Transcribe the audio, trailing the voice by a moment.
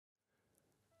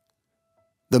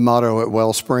The motto at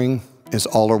Wellspring is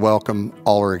all are welcome,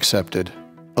 all are accepted.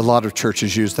 A lot of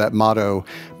churches use that motto,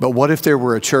 but what if there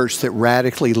were a church that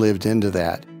radically lived into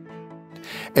that?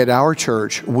 At our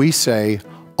church, we say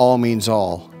all means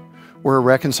all. We're a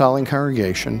reconciling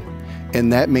congregation,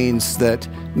 and that means that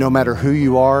no matter who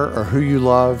you are or who you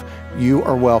love, you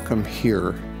are welcome here,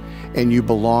 and you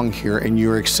belong here, and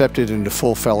you are accepted into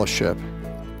full fellowship.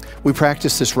 We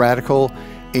practice this radical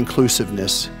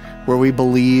inclusiveness, where we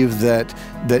believe that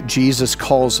Jesus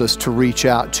calls us to reach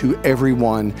out to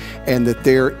everyone, and that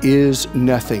there is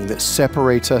nothing that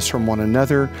separates us from one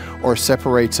another or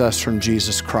separates us from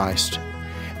Jesus Christ.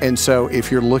 And so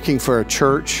if you're looking for a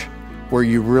church where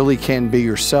you really can be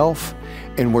yourself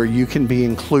and where you can be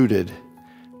included,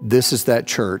 this is that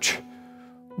church.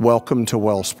 Welcome to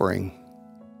Wellspring.